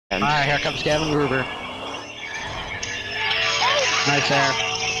Alright, here comes Gavin Gruber. Nice there.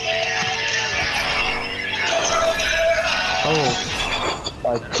 Oh,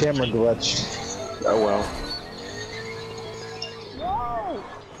 my camera glitched. Oh well. Whoa!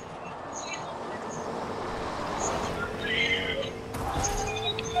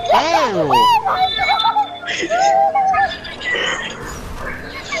 Oh!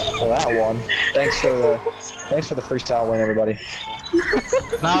 Well, that one. Thanks for the freestyle win, everybody.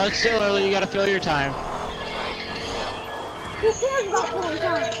 No, it's still early. You gotta fill your time. Who cares about filling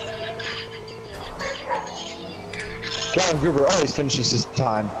time? Gavin Gruber always finishes his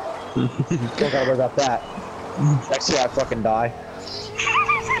time. Don't gotta worry about that. Next year I fucking die.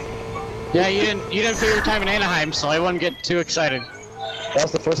 Yeah, you didn't fill your time in Anaheim, so I wouldn't get too excited. That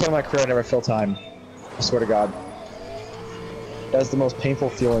was the first time in my career I never filled time. I swear to God. That was the most painful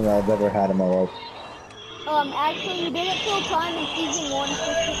feeling I've ever had in my life. Actually, you didn't fill time in season 1 for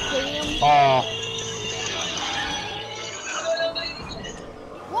the stadium. Oh.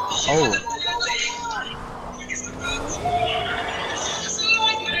 Oh.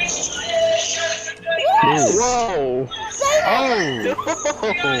 Whoa! Oh!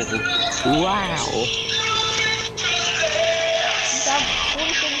 Wow!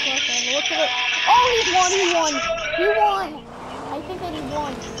 Look at it. Oh, he won! He won! I think that he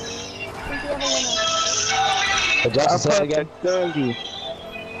won. I think we have a winner. Adjust the again. 30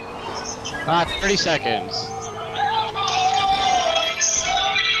 seconds.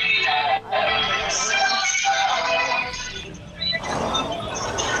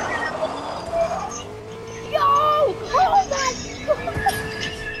 Yo! Oh, that's...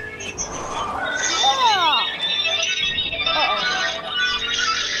 yeah!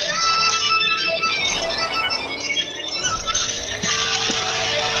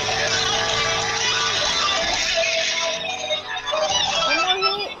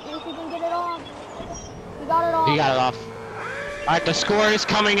 He got it off. Alright, the score is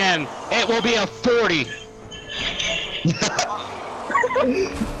coming in. It will be a 40.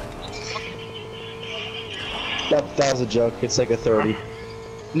 That was a joke. It's like a 30.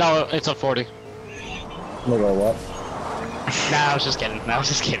 No, it's a 40. Look at what? Nah, I was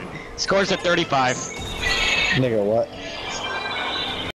just kidding. Score's at 35. Nigga, what?